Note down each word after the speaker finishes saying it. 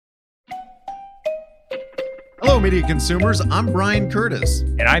Hello, media consumers. I'm Brian Curtis.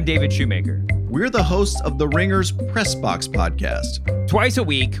 And I'm David Shoemaker. We're the hosts of the Ringer's Press Box podcast. Twice a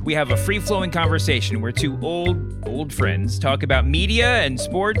week, we have a free-flowing conversation where two old friends talk about media and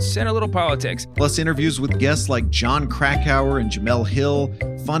sports and a little politics. Plus interviews with guests like John Krakauer and Jamel Hill.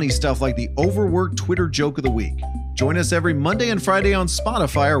 Funny stuff like the overworked Twitter joke of the week. Join us every Monday and Friday on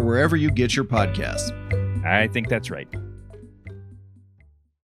Spotify or wherever you get your podcasts. I think that's right.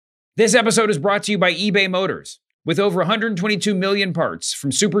 This episode is brought to you by eBay Motors. With over 122 million parts, from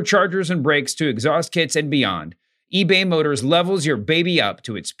superchargers and brakes to exhaust kits and beyond, eBay Motors levels your baby up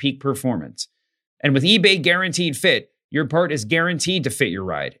to its peak performance. And with eBay Guaranteed Fit, your part is guaranteed to fit your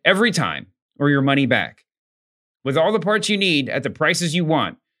ride every time, or your money back. With all the parts you need at the prices you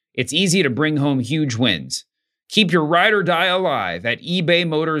want, it's easy to bring home huge wins. Keep your ride or die alive at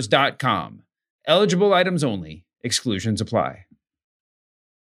ebaymotors.com. Eligible items only. Exclusions apply.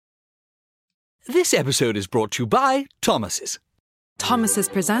 This episode is brought to you by Thomas's. Thomas's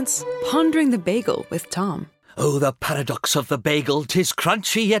presents Pondering the Bagel with Tom. Oh, the paradox of the bagel. 'Tis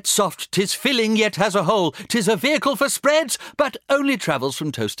crunchy yet soft, 'tis filling yet has a hole. 'Tis a vehicle for spreads, but only travels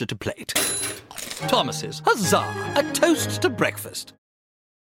from toaster to plate. Thomas's, huzzah, a toast to breakfast.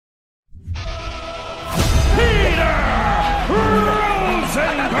 Peter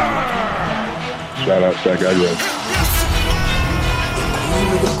Rosenberg! Shout out Stack Aggro.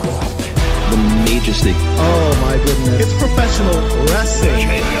 The majesty. Oh my goodness. It's professional wrestling.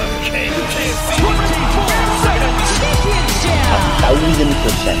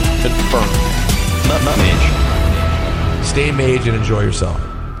 1,000% confirmed. Mage. Stay mage and enjoy yourself.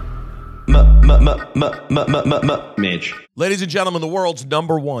 Mage. Ladies and gentlemen, the world's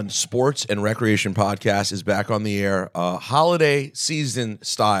 #1 sports and recreation podcast is back on the air, holiday season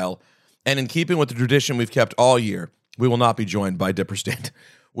style. And in keeping with the tradition we've kept all year, we will not be joined by Dipperstand.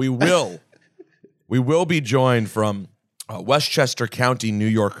 We will be joined from Westchester County, New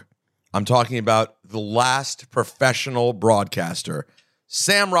York. I'm talking about the last professional broadcaster.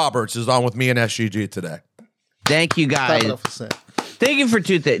 Sam Roberts is on with me and SGG today. Thank you, guys. Thank you for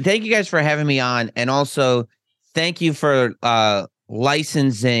thank you guys for having me on, and also thank you for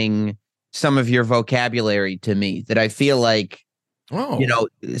licensing some of your vocabulary to me. That I feel like, you know,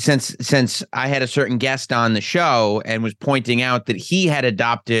 since I had a certain guest on the show and was pointing out that he had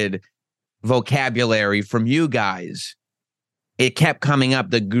adopted vocabulary from you guys, it kept coming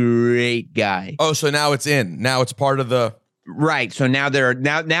up, the great guy. Oh, so now it's in. Now it's part of the right. So now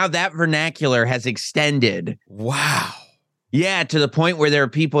now that vernacular has extended. Wow. Yeah, to the point where there are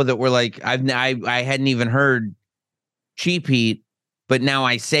people that were like, I hadn't even heard Cheap Heat, but now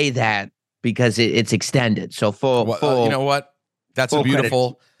I say that because it's extended. So full. You know what? That's a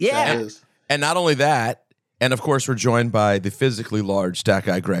beautiful. Yeah. And not only that, and of course, we're joined by the physically large Stack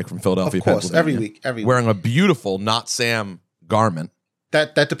Guy Greg from Philadelphia, of course, Pennsylvania. every week. Wearing a beautiful Not Sam garment.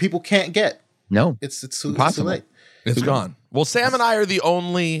 That the people can't get. No. It's impossible. late. It's gone. Well, Sam and I are the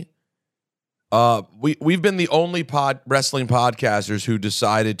only we've been the only wrestling podcasters who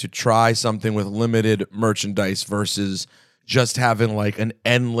decided to try something with limited merchandise versus just having like an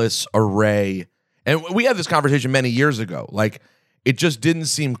endless array. And we had this conversation many years ago. Like, it just didn't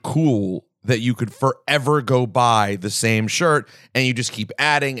seem cool that you could forever go buy the same shirt and you just keep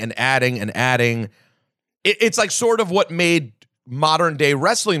adding and adding and adding. It's like sort of what made modern day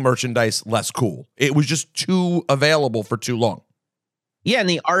wrestling merchandise less cool. It was just too available for too long. Yeah, and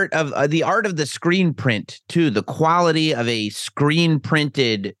the art of the screen print too, the quality of a screen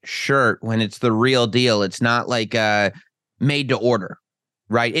printed shirt when it's the real deal. It's not like made to order,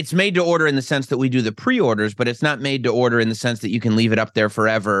 right? It's made to order in the sense that we do the pre-orders, but it's not made to order in the sense that you can leave it up there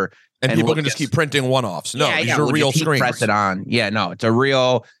forever and people can just keep printing one-offs. No, these are real screens. Press it on. Yeah, no, it's a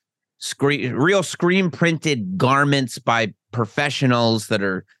real screen printed garments by professionals that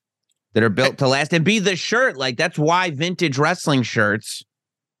are built to last and be the shirt. Like, that's why vintage wrestling shirts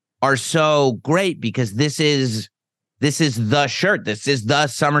are so great, because this is the shirt. This is the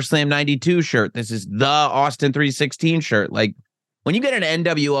SummerSlam 92 shirt. This is the Austin 316 shirt. Like, when you get an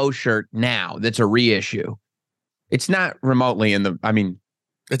NWO shirt now that's a reissue, it's not remotely in the, I mean,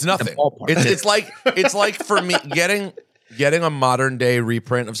 it's nothing. It's like for me getting a modern day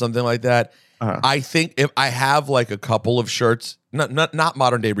reprint of something like that. I think if I have like a couple of shirts, not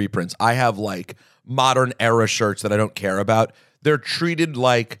modern day reprints, I have like modern era shirts that I don't care about. They're treated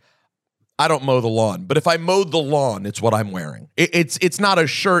like I don't mow the lawn, but if I mowed the lawn, it's what I'm wearing. It's not a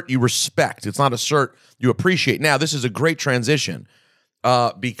shirt you respect. It's not a shirt you appreciate. Now, this is a great transition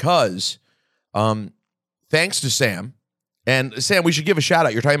because thanks to Sam. And Sam, we should give a shout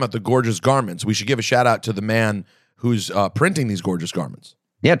out. You're talking about the gorgeous garments. We should give a shout out to the man who's printing these gorgeous garments.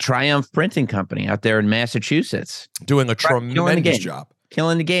 Yeah, Triumph Printing Company out there in Massachusetts. Doing a tremendous job.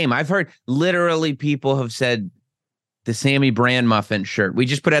 Killing the game. I've heard literally people have said the Sammy Brand Muffin shirt. We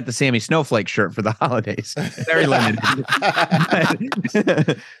just put out the Sammy Snowflake shirt for the holidays. Very limited.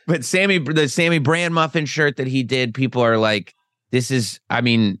 but the Sammy Brand Muffin shirt that he did, people are like, this is,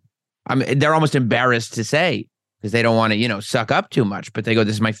 they're almost embarrassed to say because they don't want to, suck up too much. But they go,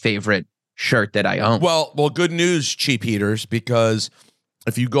 this is my favorite shirt that I own. Well, good news, cheap heaters, because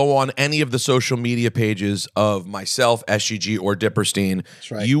if you go on any of the social media pages of myself, SGG, or Dipperstein,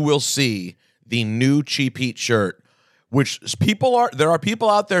 you will see the new Cheap Heat shirt. Which there are people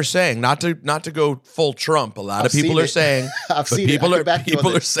out there saying, not to go full Trump. A lot of people are saying, I've seen people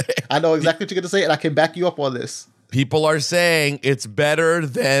are saying, I know exactly what you're going to say, and I can back you up on this. People are saying it's better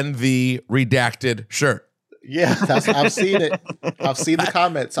than the redacted shirt. Yeah, I've seen it. I've seen the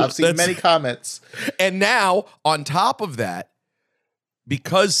comments. I've seen many comments. And now, on top of that,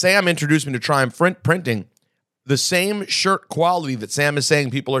 because Sam introduced me to Triumph Printing, the same shirt quality that Sam is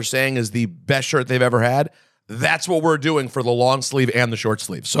saying people are saying is the best shirt they've ever had. That's what we're doing for the long sleeve and the short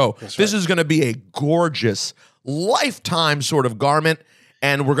sleeve. So this is going to be a gorgeous lifetime sort of garment,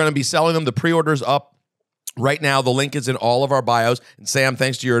 and we're going to be selling them. The pre-orders up right now. The link is in all of our bios. And Sam,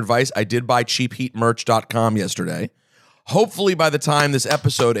 thanks to your advice, I did buy cheapheatmerch.com yesterday. Hopefully by the time this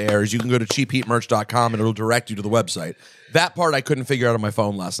episode airs, you can go to cheapheatmerch.com and it'll direct you to the website. That part I couldn't figure out on my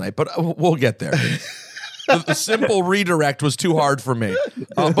phone last night, but we'll get there. The simple redirect was too hard for me.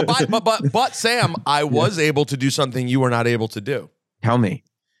 But Sam, I was able to do something you were not able to do. Tell me.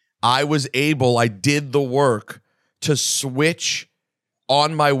 I did the work to switch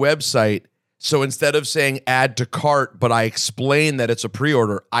on my website. So instead of saying add to cart, but I explained that it's a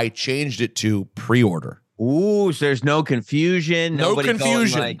pre-order, I changed it to pre-order. Ooh, so there's no confusion. Nobody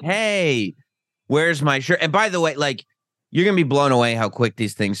confusion. Going like, hey, where's my shirt? And by the way, you're going to be blown away how quick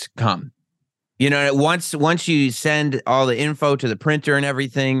these things come. Once you send all the info to the printer and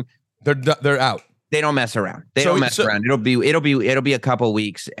everything, they're out. They don't mess around. It'll be a couple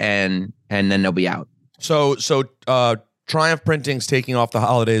weeks and then they'll be out. So Triumph Printing's taking off the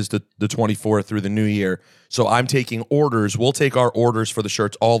holidays the 24th through the new year. So I'm taking orders. We'll take our orders for the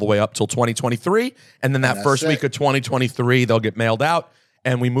shirts all the way up till 2023, and then that first week of 2023 they'll get mailed out,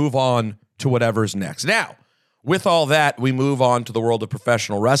 and we move on to whatever's next. Now, with all that, we move on to the world of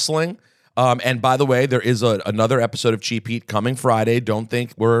professional wrestling. And by the way, there is another episode of Cheap Heat coming Friday. Don't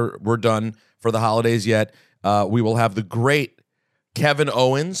think we're done for the holidays yet. We will have the great Kevin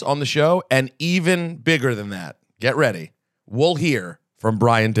Owens on the show, and even bigger than that, get ready, we'll hear from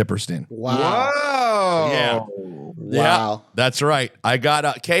Brian Dipperstein. Wow. Yeah. Wow. Yeah, that's right. I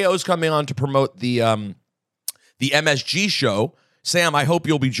got KO's coming on to promote the MSG show. Sam, I hope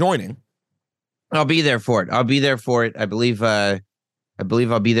you'll be joining. I'll be there for it. I believe I'll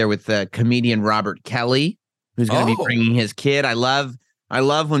be there with comedian Robert Kelly, who's going to be bringing his kid. I love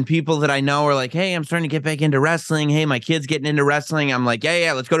when people that I know are like, hey, I'm starting to get back into wrestling. Hey, my kid's getting into wrestling. I'm like,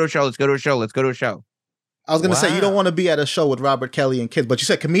 yeah, let's go to a show. Let's go to a show. I was going to say, you don't want to be at a show with Robert Kelly and kids, but you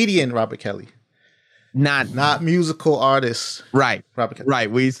said comedian Robert Kelly. Not musical artist. Right. Robert Kelly. Right.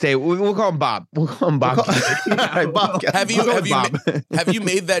 We'll call him Bob. We'll call him Bob. Bob Kelly. Have you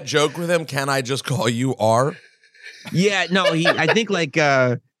made that joke with him? Can I just call you R? Yeah, no, I think in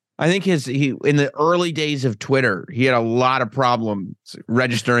the early days of Twitter, he had a lot of problems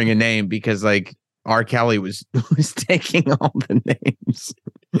registering a name because R. Kelly was taking all the names.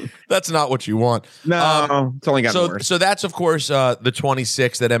 That's not what you want. No, it's only gotten worse. So that's, of course, the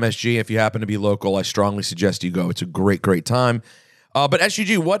 26th at MSG. If you happen to be local, I strongly suggest you go. It's a great, great time. But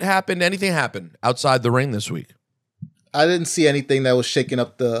SGG, what happened? Anything happened outside the ring this week? I didn't see anything that was shaking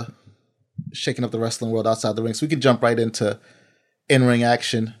up the wrestling world outside the ring. So we can jump right into in-ring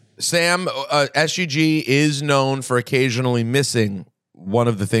action. Sam, SGG is known for occasionally missing one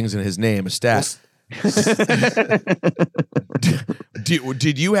of the things in his name, a stat.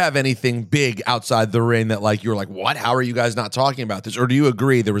 Did you have anything big outside the ring that you were like, what? How are you guys not talking about this? Or do you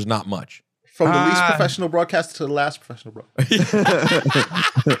agree there was not much? From the least professional broadcaster to the last professional broadcaster.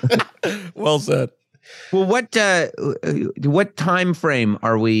 Well said. Well, what time frame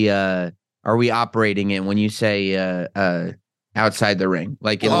are we operating in when you say outside the ring?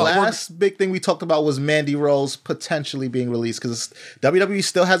 The last big thing we talked about was Mandy Rose potentially being released because WWE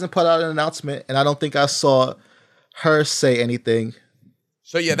still hasn't put out an announcement, and I don't think I saw her say anything.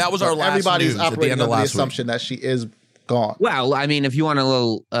 So yeah, that was our last Everybody's news operating at the end of under the last assumption that she is gone. Well, I mean, if you want a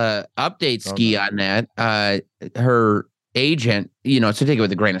little update ski on that, her agent, so take it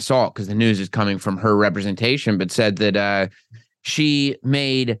with a grain of salt because the news is coming from her representation, but said that she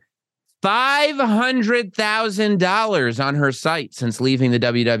made $500,000 on her site since leaving the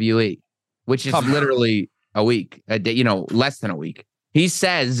WWE, which is literally a week, a day, less than a week. He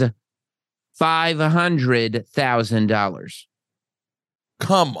says $500,000.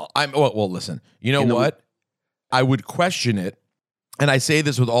 Come on. Well, listen, you know what? I would question it. And I say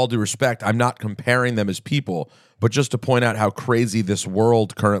this with all due respect. I'm not comparing them as people, but just to point out how crazy this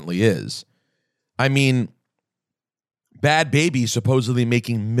world currently is. I mean, Bad Baby supposedly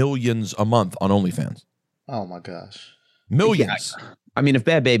making millions a month on OnlyFans. Oh my gosh. Millions. Yeah. I mean, if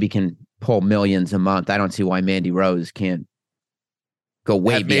Bad Baby can pull millions a month, I don't see why Mandy Rose can't go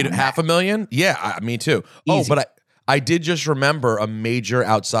way beyond made half a million? Yeah, me too. Easy. Oh, but I did just remember a major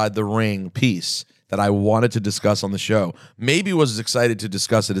outside the ring piece that I wanted to discuss on the show. Maybe was as excited to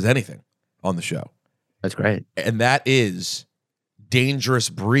discuss it as anything on the show. That's great. And that is Dangerous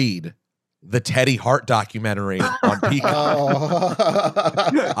Breed, the Teddy Hart documentary on Peacock.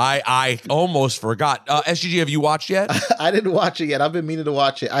 I almost forgot. SGG, have you watched yet? I didn't watch it yet. I've been meaning to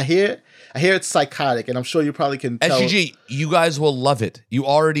watch it. I hear it's psychotic, and I'm sure you probably can tell. SGG, you guys will love it. You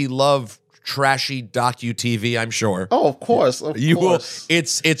already love trashy docu-TV, I'm sure. Oh, of course. You will.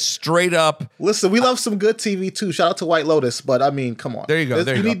 It's straight up. Listen, we love some good TV too. Shout out to White Lotus, but I mean, come on. There you go.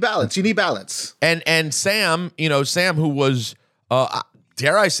 You need balance. You need balance. And Sam, Sam, who was,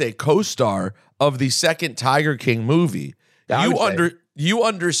 dare I say, co-star of the second Tiger King movie. You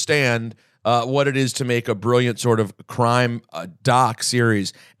understand what it is to make a brilliant sort of crime doc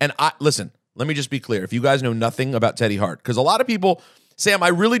series. And listen, let me just be clear. If you guys know nothing about Teddy Hart, because a lot of people, Sam, I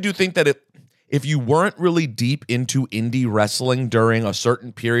really do think that if you weren't really deep into indie wrestling during a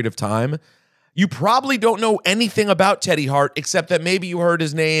certain period of time, you probably don't know anything about Teddy Hart, except that maybe you heard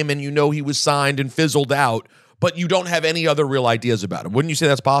his name and you know he was signed and fizzled out, but you don't have any other real ideas about him. Wouldn't you say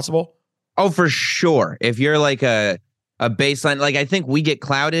that's possible? Oh, for sure. If you're like a baseline, like I think we get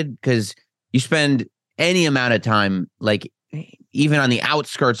clouded because you spend any amount of time, like even on the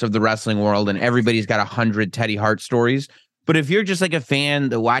outskirts of the wrestling world, and everybody's got 100 Teddy Hart stories. But if you're just like a fan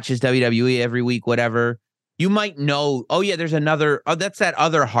that watches WWE every week, whatever, you might know, oh yeah, there's another, that's that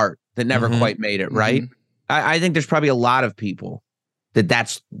other Hart that never quite made it, right? I think there's probably a lot of people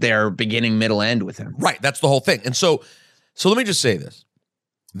that's their beginning, middle, end with him. Right, that's the whole thing. And so let me just say this.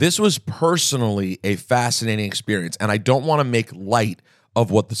 This was personally a fascinating experience, and I don't want to make light of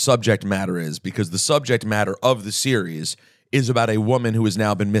what the subject matter is, because the subject matter of the series is about a woman who has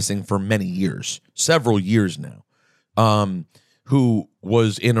now been missing for many years, several years now. Who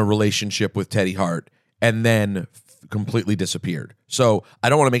was in a relationship with Teddy Hart and then completely disappeared. So I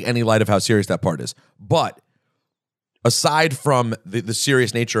don't want to make any light of how serious that part is. But aside from the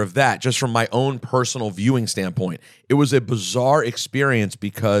serious nature of that, just from my own personal viewing standpoint, it was a bizarre experience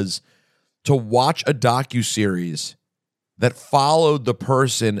because to watch a docuseries that followed the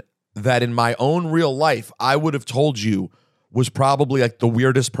person that in my own real life, I would have told you was probably like the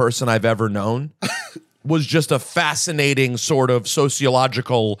weirdest person I've ever known. Was just a fascinating sort of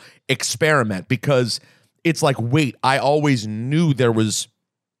sociological experiment, because it's like, wait, I always knew there was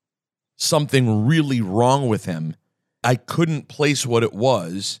something really wrong with him. I couldn't place what it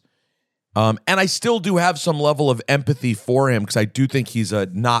was. And I still do have some level of empathy for him because I do think he's a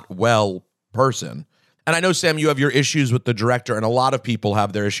not well person. And I know, Sam, you have your issues with the director, and a lot of people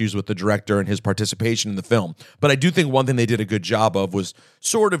have their issues with the director and his participation in the film. But I do think one thing they did a good job of was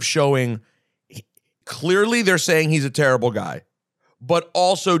sort of showing, clearly they're saying he's a terrible guy, but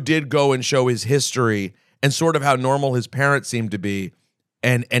also did go and show his history and sort of how normal his parents seemed to be,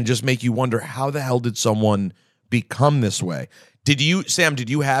 and just make you wonder, how the hell did someone become this way? Sam, did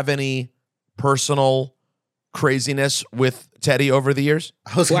you have any personal craziness with Teddy over the years?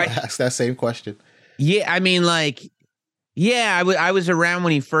 I was going to ask that same question. Yeah, I mean, I was around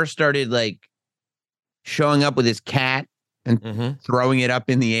when he first started, like, showing up with his cat and throwing it up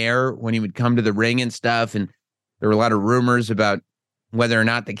in the air when he would come to the ring and stuff. And there were a lot of rumors about whether or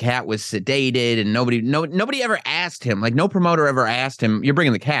not the cat was sedated, and nobody ever asked him. Like, no promoter ever asked him, "You're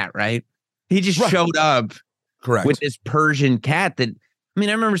bringing the cat, right?" He just showed up, correct, with this Persian cat that, I mean,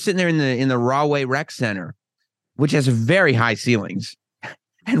 I remember sitting there in the Rahway Rec Center, which has very high ceilings,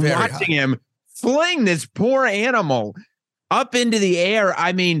 and watching him fling this poor animal up into the air.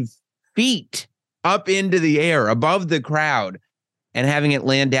 I mean, feet up into the air above the crowd, and having it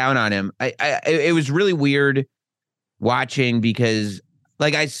land down on him. It was really weird watching, because,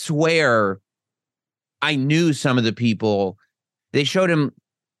 like, I swear I knew some of the people. They showed him,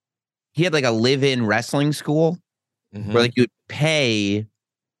 he had like a live-in wrestling school where, like, you would pay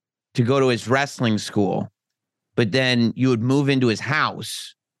to go to his wrestling school, but then you would move into his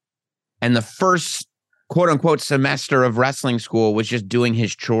house, and the first quote unquote semester of wrestling school was just doing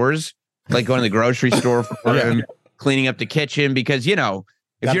his chores. like going to the grocery store for him, cleaning up the kitchen because, you know,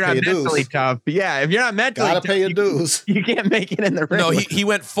 if you're not mentally tough, if you're not mentally tough, pay your dues. You can't make it in the ring. No, he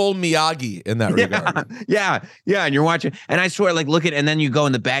went full Miyagi in that regard. Yeah. And you're watching, and I swear, like, look at, and then you go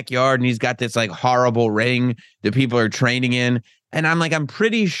in the backyard and he's got this like horrible ring that people are training in. And I'm like, I'm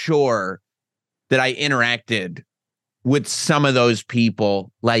pretty sure that I interacted with some of those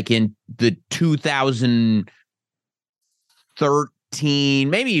people like in the 2013,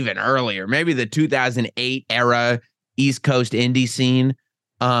 maybe even earlier, maybe the 2008 era East Coast indie scene.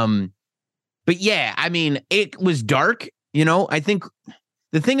 But yeah, I mean, it was dark, you know. I think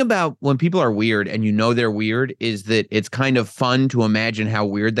the thing about when people are weird and you know they're weird is that it's kind of fun to imagine how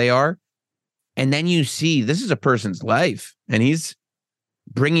weird they are. And then you see this is a person's life and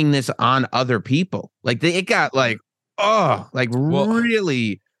bringing this on other people. Like it got like,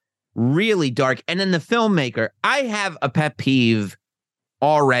 really, really dark. And then the filmmaker, I have a pet peeve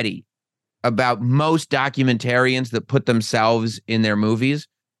already about most documentarians that put themselves in their movies.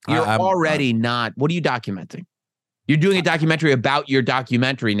 You're already not. What are you documenting? You're doing a documentary about your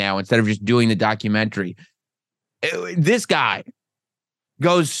documentary now instead of just doing the documentary. This guy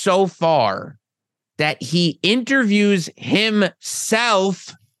goes so far that he interviews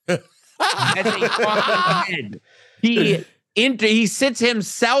himself as a talking head. He sits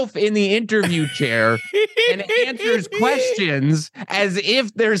himself in the interview chair and answers questions as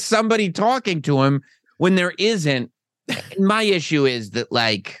if there's somebody talking to him when there isn't. My issue is that,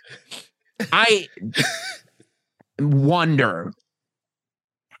 like, I wonder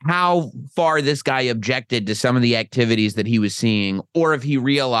how far this guy objected to some of the activities that he was seeing, or if he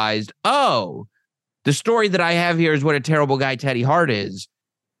realized, oh, the story that I have here is what a terrible guy Teddy Hart is.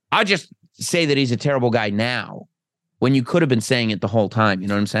 I'll just say that he's a terrible guy now, when you could have been saying it the whole time. You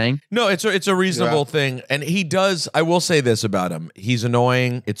know what I'm saying? No, it's a reasonable thing. And he does, I will say this about him. He's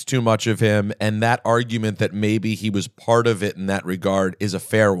annoying. It's too much of him. And that argument that maybe he was part of it in that regard is a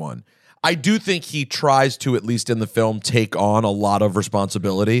fair one. I do think he tries to, at least in the film, take on a lot of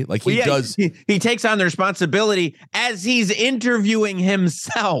responsibility. Like he does. He takes on the responsibility as he's interviewing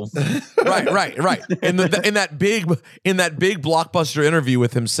himself. Right. In that big blockbuster interview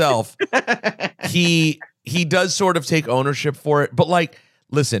with himself, he does sort of take ownership for it. But like,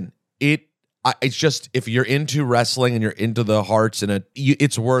 listen, it's just, if you're into wrestling and you're into the Harts, and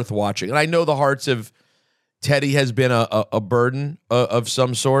it's worth watching. And I know the Harts Teddy has been a burden of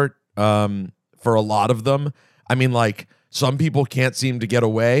some sort. For a lot of them. I mean, like, some people can't seem to get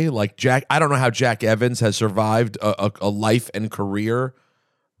away. Like Jack, I don't know how Jack Evans has survived a life and career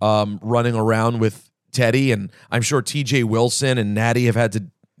running around with Teddy, and I'm sure TJ Wilson and Natty have had to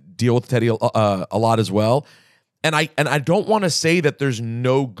deal with Teddy a lot as well. And I don't want to say that there's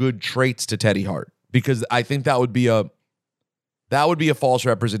no good traits to Teddy Hart, because I think that would be a false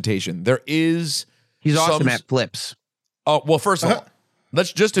representation. He's awesome at flips. Oh, well, first of all,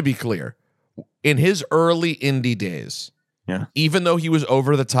 just to be clear, in his early indie days, even though he was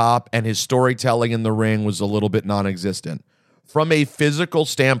over the top and his storytelling in the ring was a little bit non-existent, from a physical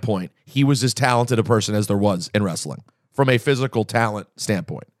standpoint, he was as talented a person as there was in wrestling. From a physical talent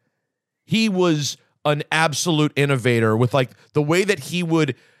standpoint, he was an absolute innovator with like the way that he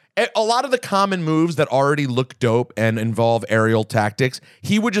would. A lot of the common moves that already look dope and involve aerial tactics,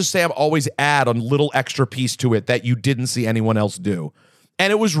 he would just always add a little extra piece to it that you didn't see anyone else do. And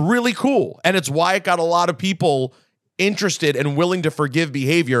it was really cool. And it's why it got a lot of people interested and willing to forgive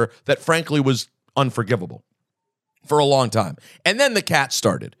behavior that frankly was unforgivable for a long time. And then the Cats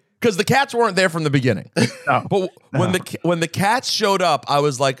started, because the Cats weren't there from the beginning. But when the Cats showed up, I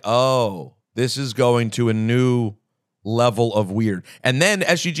was like, oh, this is going to a new level of weird. And then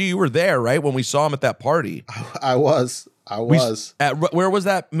SGG, you were there, right? When we saw him at that party. I was. Where was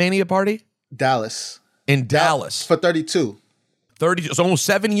that Mania party? Dallas. In Dallas. For 32. It's almost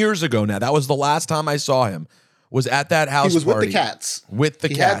 7 years ago now. That was the last time I saw him. Was at that house party. He was with the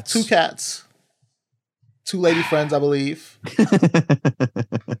Cats. He had 2 cats. 2 lady friends, I believe.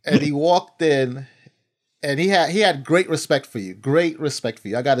 And he walked in, and he had great respect for you. Great respect for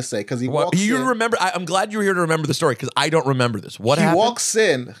you, I got to say, because he walks in. Remember? I'm glad you were here to remember the story, because I don't remember this. What happened? He walks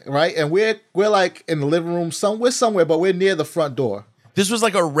in, right, and we're like in the living room somewhere, but we're near the front door. This was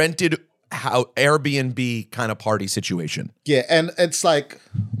like a rented Airbnb kind of party situation. Yeah, and it's like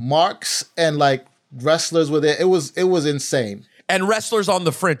Marks and like wrestlers were there. It was insane. And wrestlers on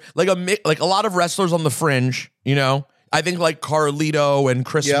the fringe, like a lot of wrestlers on the fringe, you know. I think like Carlito and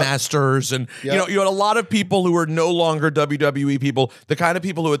Chris Masters, and you had a lot of people who were no longer WWE people, the kind of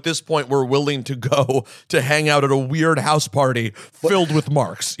people who at this point were willing to go to hang out at a weird house party filled with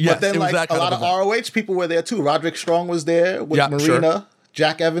marks. Yes, but then like a lot of ROH people were there too. Roderick Strong was there with Marina. Sure.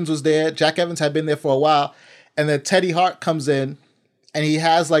 Jack Evans was there. Jack Evans had been there for a while. And then Teddy Hart comes in and he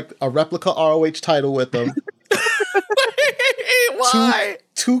has like a replica ROH title with him. Why?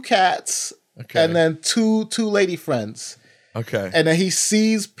 Two cats. Okay. And then two lady friends. Okay. And then he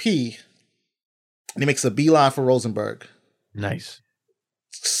sees P. And he makes a beeline for Rosenberg. Nice.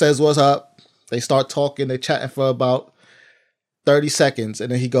 Says what's up. They start talking. They're chatting for about 30 seconds.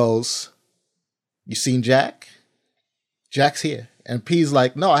 And then he goes, "You seen Jack? Jack's here." And P's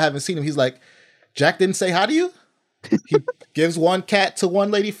like, "No, I haven't seen him." He's like, "Jack didn't say hi to you?" He gives one cat to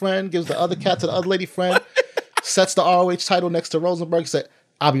one lady friend, gives the other cat to the other lady friend, sets the ROH title next to Rosenberg, said,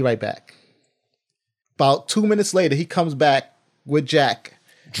 "I'll be right back." About 2 minutes later, he comes back with Jack.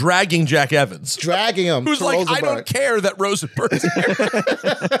 Dragging Jack Evans. Dragging him. Who's to like, Rosenberg. "I don't care that Rosenberg's here."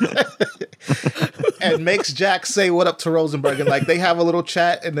 And makes Jack say what up to Rosenberg. And like they have a little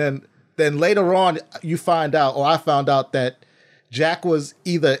chat. And then later on, you find out, or I found out, that Jack was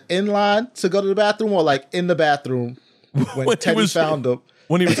either in line to go to the bathroom or like in the bathroom when Teddy found him.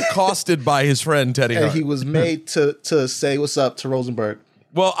 When he was accosted by his friend Teddy Hart. And he was made to say what's up to Rosenberg.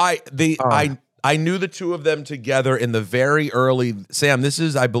 Well, I knew the two of them together in the very early, Sam, this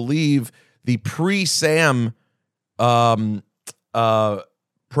is, I believe, the pre-Sam Pro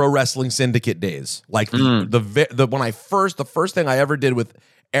Wrestling Syndicate days. Like the first thing I ever did with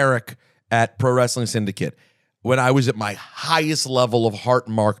Eric at Pro Wrestling Syndicate, when I was at my highest level of heart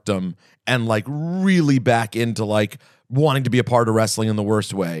markdom and like really back into like wanting to be a part of wrestling in the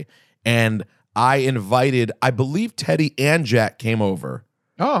worst way. And I invited, I believe Teddy and Jack came over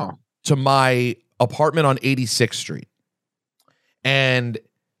to my apartment on 86th Street. And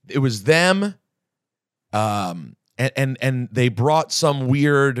it was them. And they brought some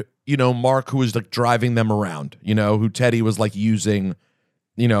weird, Mark who was like driving them around, who Teddy was like using,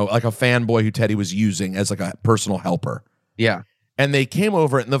 like a fanboy who Teddy was using as like a personal helper. Yeah. And they came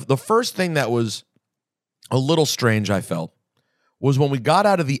over, and the first thing that was a little strange, I felt, was when we got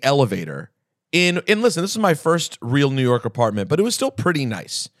out of the elevator and listen, this is my first real New York apartment, but it was still pretty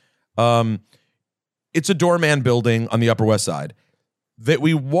nice. It's a doorman building on the Upper West Side. That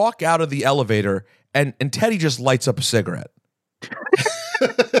we walk out of the elevator and Teddy just lights up a cigarette.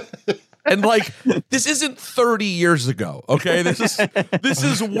 And like, this isn't 30 years ago, okay? This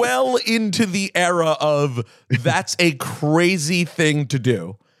is well into the era of that's a crazy thing to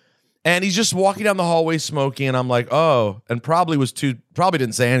do. And he's just walking down the hallway smoking, and I'm like, oh, and probably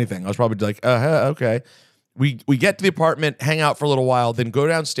didn't say anything. I was probably like, okay. We get to the apartment, hang out for a little while, then go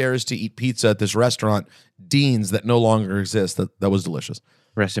downstairs to eat pizza at this restaurant, Dean's, that no longer exists. That was delicious.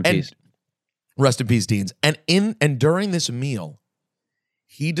 Rest in peace. Rest in peace, Dean's. And during this meal,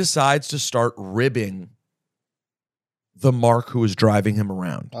 he decides to start ribbing the Mark who is driving him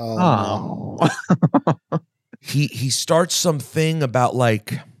around. Oh. He starts something about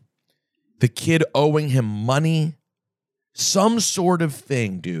like the kid owing him money, some sort of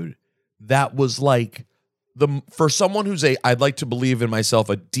thing, dude. That was like for someone who's I'd like to believe in myself,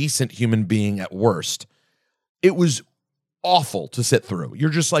 a decent human being at worst. It was awful to sit through. You're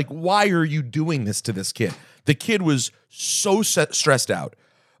just like, why are you doing this to this kid? The kid was so stressed out,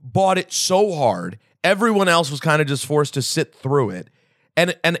 bought it so hard. Everyone else was kind of just forced to sit through it.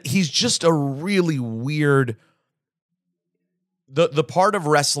 And he's just a really weird, the part of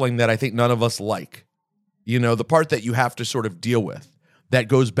wrestling that I think none of us like, the part that you have to sort of deal with, that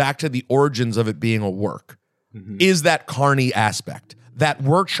goes back to the origins of it being a work, is that carny aspect, that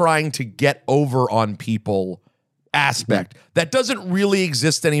we're trying to get over on people aspect that doesn't really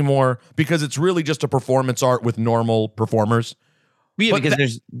exist anymore because it's really just a performance art with normal performers. Yeah,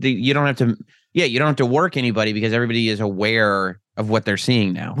 because you don't have to work anybody because everybody is aware of what they're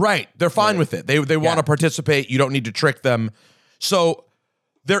seeing now. Right. They're fine with it. They want to participate. You don't need to trick them. So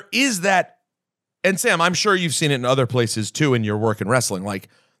there is that. And Sam, I'm sure you've seen it in other places too in your work in wrestling. Like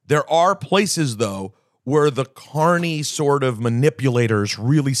there are places though where the carny sort of manipulators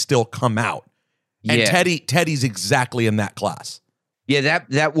really still come out. And Teddy's exactly in that class. Yeah,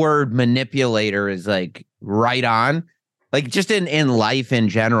 that word manipulator is like right on. Like just in life in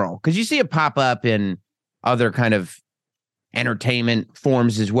general. Because you see it pop up in other kind of entertainment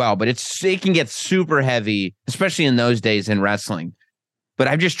forms as well. But it can get super heavy, especially in those days in wrestling. But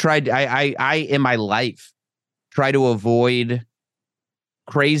I've just tried, I in my life, try to avoid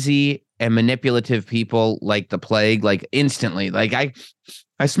crazy and manipulative people like the plague, like instantly. Like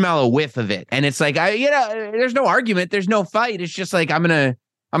I smell a whiff of it. And it's like, there's no argument. There's no fight. It's just like, I'm going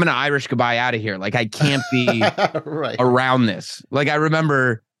to Irish goodbye out of here. Like I can't be around this. Like I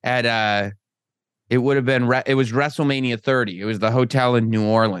remember at, it was WrestleMania 30. It was the hotel in New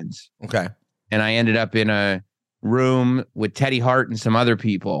Orleans. Okay. And I ended up in a room with Teddy Hart and some other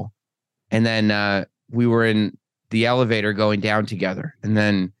people. And then we were in the elevator going down together. And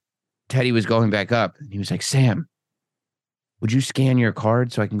then Teddy was going back up. And he was like, Sam, would you scan your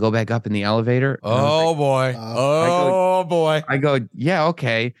card so I can go back up in the elevator? Oh, boy. Boy. I go, yeah,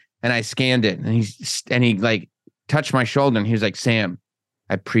 okay. And I scanned it. And he like touched my shoulder. And he was like, Sam,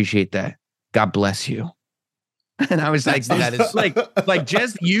 I appreciate that. God bless you. And I was like, that is like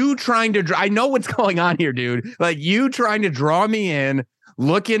just you trying to, I know what's going on here, dude. Like you trying to draw me in,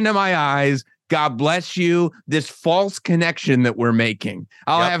 look into my eyes. God bless you. This false connection that we're making.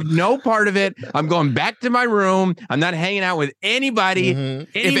 I'll have no part of it. I'm going back to my room. I'm not hanging out with anybody anymore.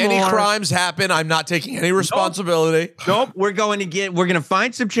 If any crimes happen, I'm not taking any responsibility. Nope. We're going to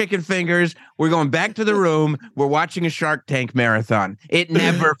find some chicken fingers. We're going back to the room. We're watching a Shark Tank marathon. It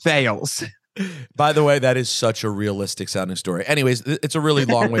never fails. By the way, that is such a realistic sounding story. Anyways, it's a really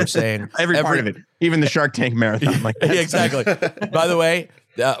long way of saying every part of it, even the Shark Tank marathon. Like yeah, exactly. By the way,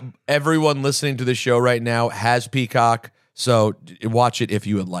 everyone listening to this show right now has Peacock, so watch it if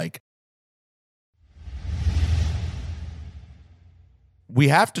you would like. We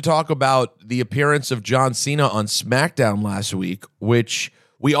have to talk about the appearance of John Cena on SmackDown last week, which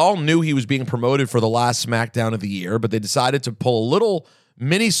we all knew he was being promoted for the last SmackDown of the year, but they decided to pull a little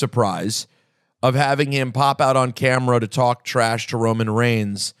mini surprise of having him pop out on camera to talk trash to Roman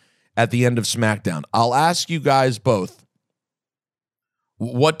Reigns at the end of SmackDown. I'll ask you guys both,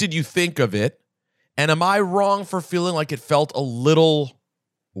 what did you think of it? And am I wrong for feeling like it felt a little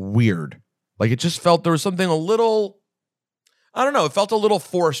weird? Like it just felt there was something a little, I don't know, it felt a little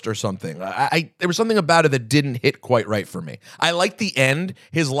forced or something. There was something about it that didn't hit quite right for me. I liked the end.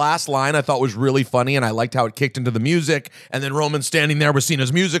 His last line I thought was really funny, and I liked how it kicked into the music, and then Roman standing there with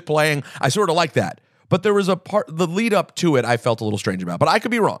Cena's music playing. I sort of liked that. But there was a part, the lead up to it, I felt a little strange about. But I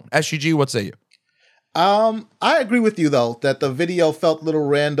could be wrong. SGG, what say you? I agree with you, though, that the video felt a little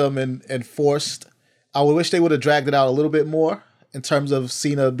random and forced. I would wish they would have dragged it out a little bit more in terms of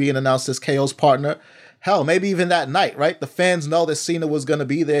Cena being announced as KO's partner. Hell, maybe even that night, right? The fans know that Cena was going to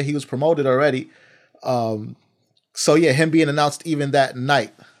be there. He was promoted already. So, yeah, him being announced even that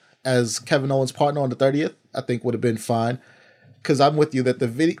night as Kevin Owens' partner on the 30th, I think would have been fine. Because I'm with you that the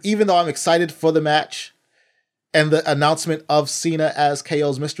video, even though I'm excited for the match and the announcement of Cena as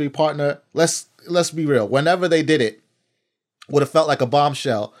KO's mystery partner, let's be real. Whenever they did it, would have felt like a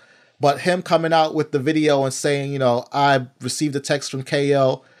bombshell. But him coming out with the video and saying, you know, I received a text from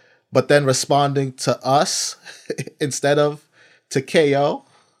KO, but then responding to us instead of to KO,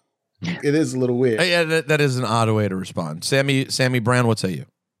 it is a little weird. Yeah, that is an odd way to respond. Sammy Brown, what say you?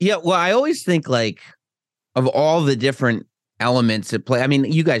 Yeah, well, I always think like of all the different elements at play. I mean,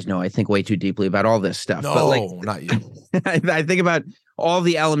 you guys know I think way too deeply about all this stuff. No, but like, not you. I think about all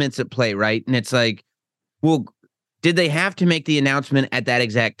the elements at play, right? And it's like, well, did they have to make the announcement at that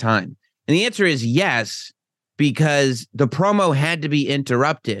exact time? And the answer is yes, because the promo had to be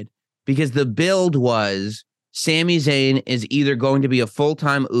interrupted. Because the build was Sami Zayn is either going to be a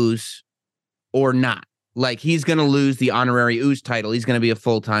full-time Uso or not. Like, he's going to lose the honorary Uso title. He's going to be a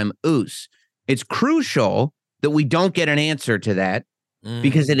full-time Uso. It's crucial that we don't get an answer to that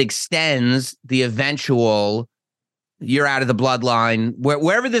because it extends the eventual, you're out of the bloodline.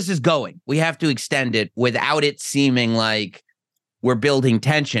 Wherever this is going, we have to extend it without it seeming like we're building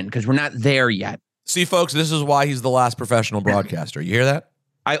tension because we're not there yet. See, folks, this is why he's the last professional broadcaster. You hear that?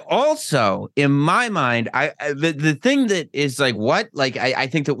 I also, in my mind, the thing that is like, what? Like, I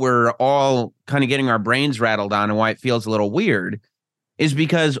think that we're all kind of getting our brains rattled on and why it feels a little weird is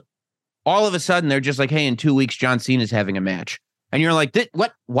because all of a sudden they're just like, hey, in 2 weeks, John Cena's having a match. And you're like,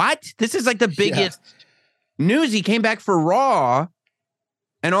 what? This is like the biggest news. He came back for Raw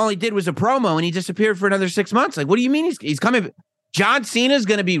and all he did was a promo and he disappeared for another 6 months. Like, what do you mean he's coming? John Cena's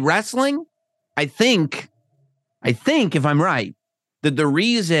going to be wrestling? I think if I'm right, that the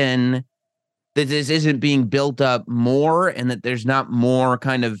reason that this isn't being built up more and that there's not more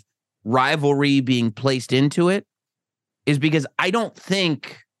kind of rivalry being placed into it is because I don't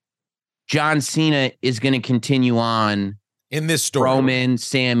think John Cena is going to continue on in this story. Roman,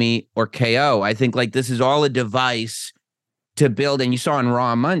 Sammy, or KO. I think like this is all a device to build, and you saw on Raw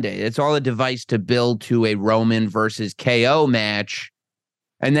on Monday, it's all a device to build to a Roman versus KO match.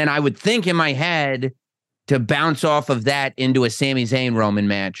 And then I would think in my head to bounce off of that into a Sami Zayn Roman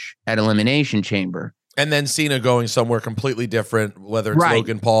match at Elimination Chamber. And then Cena going somewhere completely different, whether it's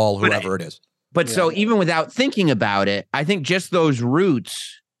Logan Paul, whoever it is. But so even without thinking about it, I think just those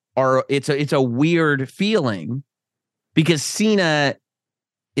roots are, it's a weird feeling because Cena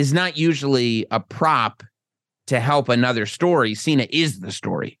is not usually a prop to help another story. Cena is the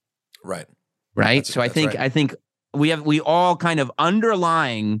story. Right. So I think we all kind of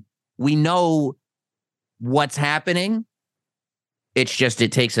underlying, we know what's happening. It's just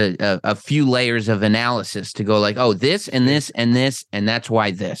it takes a few layers of analysis to go like, oh, this and this and this, and that's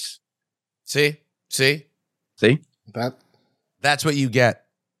why this. See? That's what you get.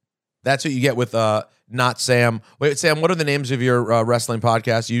 That's what you get with Not Sam. Wait, Sam, what are the names of your wrestling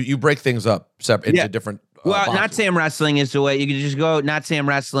podcasts? You break things up into different Well, Not Sam Wrestling is the way. You can just go Not Sam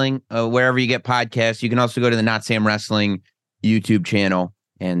Wrestling wherever you get podcasts. You can also go to the Not Sam Wrestling YouTube channel.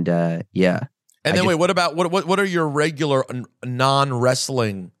 And yeah. And then wait, what about what are your regular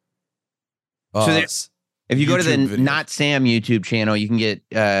non-wrestling so if you go to the videos? Not Sam YouTube channel, you can get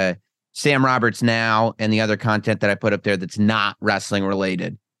Sam Roberts Now and the other content that I put up there that's not wrestling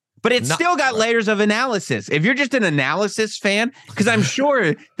related. But it's still got layers of analysis. If you're just an analysis fan, because I'm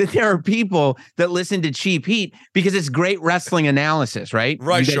sure that there are people that listen to Cheap Heat because it's great wrestling analysis, right?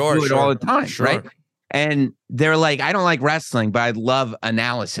 Right, you sure, do it all the time, sure. right? And they're like, I don't like wrestling, but I love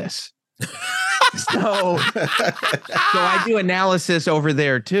analysis. So I do analysis over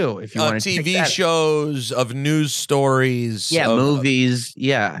there too. If you want to TV shows, of news stories, of movies,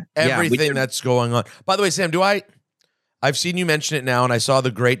 everything that's going on. By the way, Sam, I've seen you mention it now, and I saw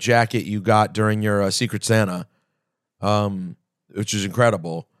the great jacket you got during your Secret Santa, which is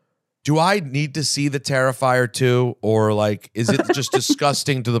incredible. Do I need to see the Terrifier 2, or like, is it just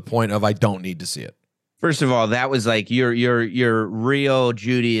disgusting to the point of I don't need to see it? First of all, that was like your real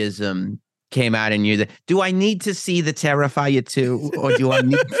Judaism came out in you. Do I need to see the Terrifier 2, or do I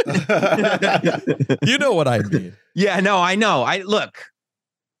need? You know what I mean? Yeah, no, I know. Look.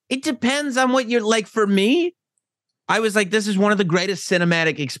 It depends on what you're like. For me, I was like, this is one of the greatest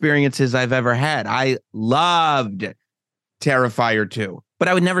cinematic experiences I've ever had. I loved Terrifier 2, but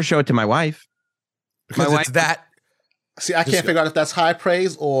I would never show it to my wife. Because it's that. See, I can't figure out if that's high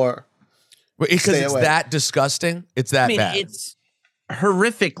praise or because it's that disgusting. It's that bad. It's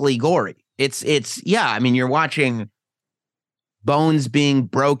horrifically gory. It's I mean, you're watching bones being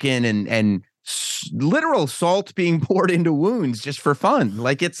broken and literal salt being poured into wounds just for fun.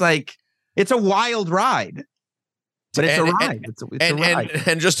 Like it's a wild ride. But it's a ride. It's a ride.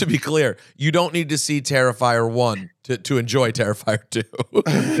 And just to be clear, you don't need to see Terrifier 1 to enjoy Terrifier 2.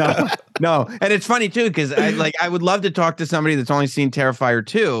 No. And it's funny too, because I would love to talk to somebody that's only seen Terrifier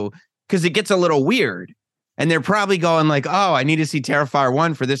 2, because it gets a little weird. And they're probably going like, oh, I need to see Terrifier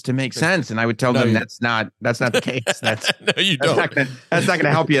 1 for this to make sense. And I would tell them that's not the case. That's no, you don't. That's not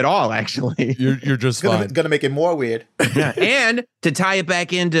gonna help you at all, actually. You're just fine. Gonna make it more weird. Yeah. And to tie it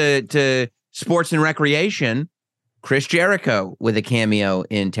back into sports and recreation, Chris Jericho with a cameo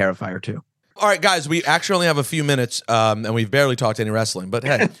in Terrifier 2. All right, guys, we actually only have a few minutes, and we've barely talked any wrestling. But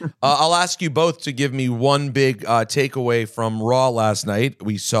hey, I'll ask you both to give me one big takeaway from Raw last night.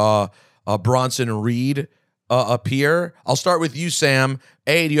 We saw Bronson Reed appear. I'll start with you, Sam.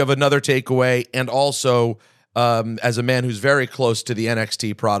 Do you have another takeaway? And also, as a man who's very close to the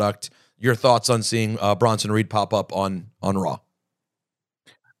NXT product, your thoughts on seeing Bronson Reed pop up on Raw?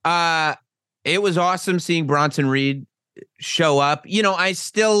 It was awesome seeing Bronson Reed show up. You know, I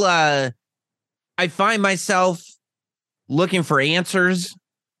still I find myself looking for answers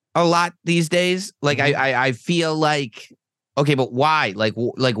a lot these days. Like I feel like, okay, but why? Like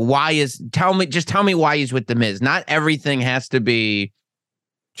why tell me why he's with The Miz. Not everything has to be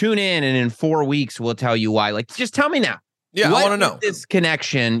tune in and in 4 weeks we'll tell you why. Like, just tell me now. Yeah, I want to know this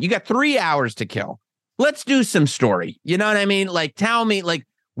connection. You got 3 hours to kill. Let's do some story. You know what I mean? Like, tell me, like,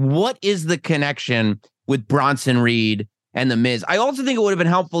 what is the connection with Bronson Reed and The Miz? I also think it would have been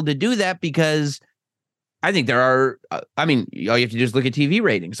helpful to do that because I think there are, all you have to do is look at TV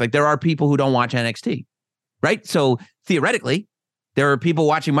ratings. Like, there are people who don't watch NXT, right? So theoretically, there are people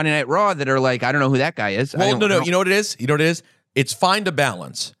watching Monday Night Raw that are like, I don't know who that guy is. Well, no. You know what it is? It's find a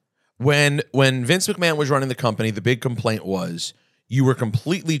balance. When Vince McMahon was running the company, the big complaint was you were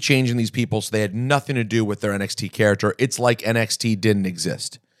completely changing these people so they had nothing to do with their NXT character. It's like NXT didn't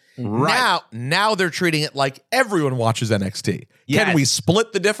exist. Right. Now they're treating it like everyone watches NXT. Yes. Can we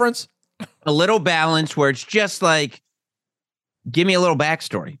split the difference? A little balance where it's just like, give me a little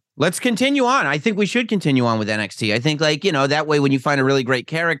backstory. Let's continue on. I think we should continue on with NXT. I think, like, you know, that way when you find a really great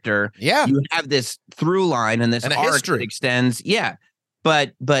character, you have this through line and this arc that extends. Yeah.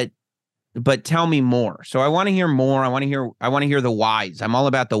 But tell me more. So I want to hear more. I want to hear the whys. I'm all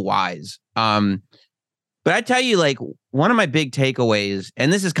about the whys. But I tell you, like, one of my big takeaways,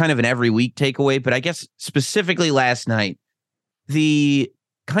 and this is kind of an every week takeaway, but I guess specifically last night, the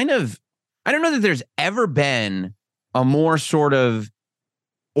kind of, I don't know that there's ever been a more sort of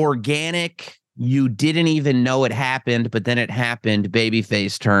organic, you didn't even know it happened, but then it happened,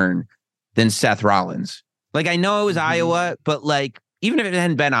 babyface turn than Seth Rollins. Like, I know it was Iowa, but like, even if it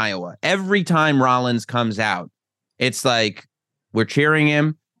hadn't been Iowa, every time Rollins comes out, it's like we're cheering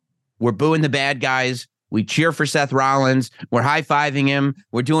him, we're booing the bad guys, we cheer for Seth Rollins, we're high-fiving him,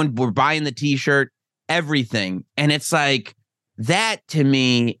 we're buying the t-shirt, everything. And it's like that to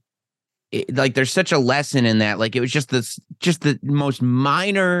me, like there's such a lesson in that. Like it was just the most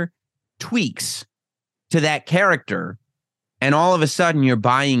minor tweaks to that character. And all of a sudden you're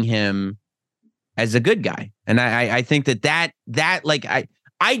buying him as a good guy. And I think that like,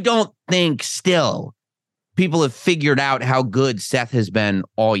 I don't think still people have figured out how good Seth has been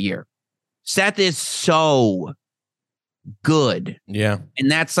all year. Seth is so good. Yeah.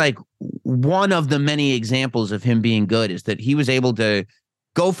 And that's like one of the many examples of him being good, is that he was able to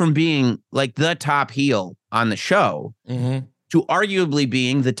go from being like the top heel on the show to arguably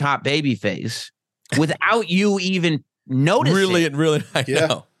being the top babyface without you even noticing. Really, I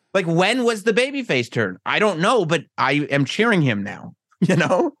know. Like, when was the babyface turn? I don't know, but I am cheering him now. You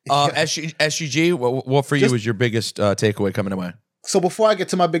know? SGG, what for you was your biggest takeaway coming away? So before I get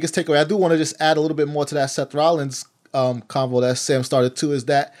to my biggest takeaway, I do want to just add a little bit more to that Seth Rollins convo that Sam started too, is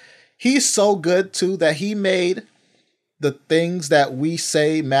that he's so good too that he made the things that we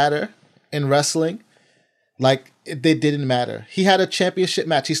say matter in wrestling, like they didn't matter. He had a championship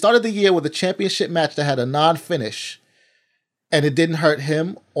match. He started the year with a championship match that had a non-finish, and it didn't hurt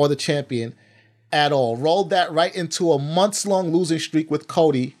him or the champion at all. Rolled that right into a months-long losing streak with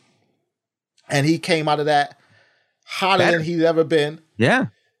Cody, and he came out of that hotter than he'd ever been. Yeah.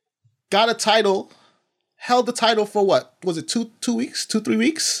 Got a title, held the title for what? Was it 3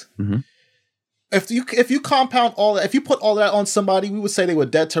 weeks? Mm-hmm. If you compound all that, if you put all that on somebody, we would say they were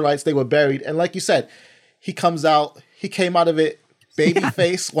dead to rights, they were buried. And like you said, he came out of it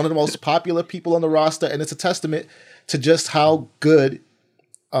babyface, one of the most popular people on the roster, and it's a testament to just how good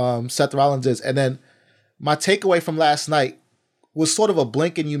Seth Rollins is. And then my takeaway from last night was sort of a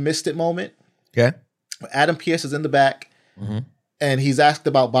blink and you missed it moment. Okay. Adam Pearce is in the back, and he's asked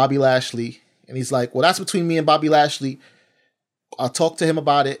about Bobby Lashley, and he's like, well, that's between me and Bobby Lashley. I'll talk to him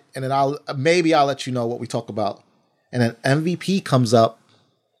about it, and then I'll let you know what we talk about. And then MVP comes up,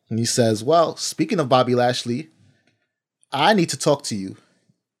 and he says, well, speaking of Bobby Lashley, I need to talk to you.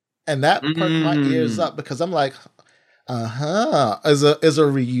 And that perked my ears up, because I'm like, is a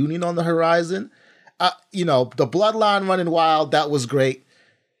reunion on the horizon? The bloodline running wild, that was great.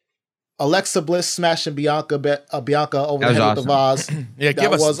 Alexa Bliss smashing Bianca over the head with the vase. Yeah,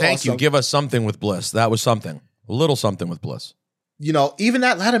 thank you. Give us something with Bliss. That was something. A little something with Bliss. Even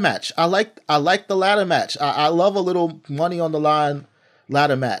that ladder match. I like the ladder match. I love a little money on the line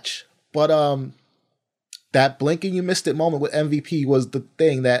ladder match. But that blink and you missed it moment with MVP was the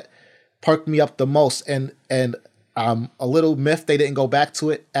thing that perked me up the most. And I'm a little miffed they didn't go back to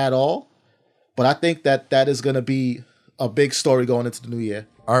it at all. But I think that is going to be a big story going into the new year.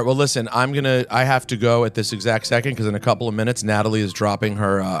 All right, well, listen, I have to go at this exact second, because in a couple of minutes, Natalie is dropping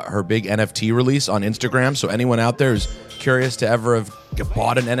her big NFT release on Instagram. So anyone out there who's curious to ever have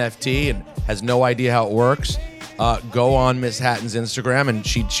bought an NFT and has no idea how it works, go on Miss Hatton's Instagram, and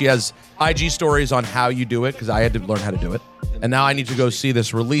she has IG stories on how you do it, because I had to learn how to do it. And now I need to go see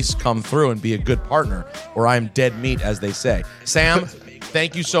this release come through and be a good partner, or I am dead meat, as they say. Sam,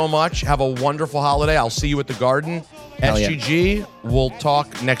 thank you so much. Have a wonderful holiday. I'll see you at the Garden. SGG, we'll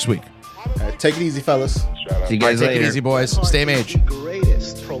talk next week. All right, take it easy, fellas. See you guys later. Take it easy, boys. Stay mage.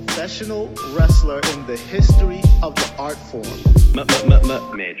 Greatest professional wrestler in the history of the art form.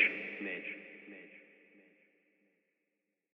 Mage.